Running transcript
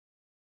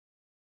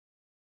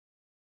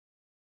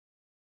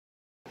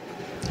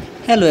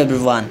Hello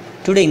everyone,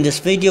 today in this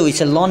video we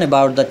shall learn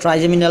about the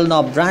trigeminal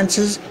nerve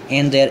branches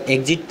and their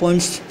exit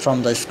points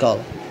from the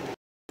skull.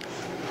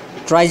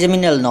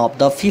 Trigeminal nerve,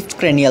 the fifth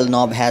cranial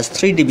nerve, has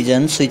three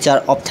divisions which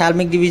are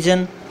ophthalmic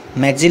division,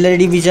 maxillary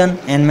division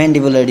and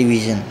mandibular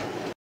division.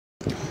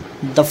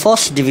 The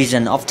first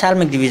division,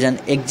 ophthalmic division,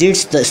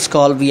 exits the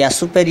skull via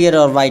superior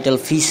orbital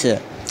fissure.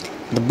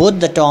 Both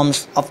the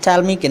terms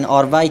ophthalmic and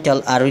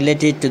orbital are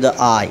related to the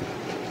eye.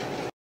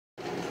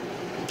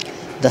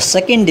 The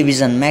second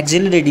division,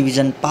 maxillary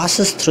division,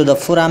 passes through the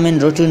foramen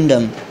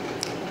rotundum.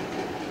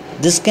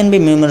 This can be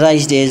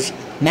memorized as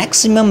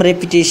maximum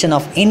repetition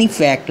of any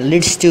fact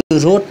leads to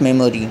rote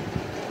memory.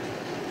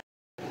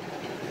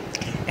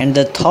 And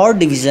the third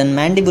division,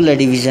 mandibular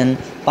division,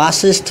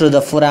 passes through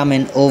the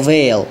foramen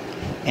ovale.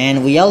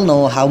 And we all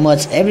know how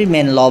much every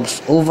man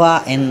loves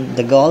ova and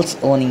the girls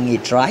owning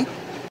it, right?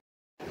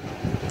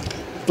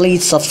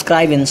 Please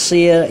subscribe and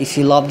share if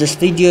you love this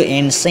video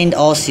and send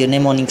us your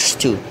mnemonics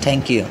too.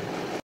 Thank you.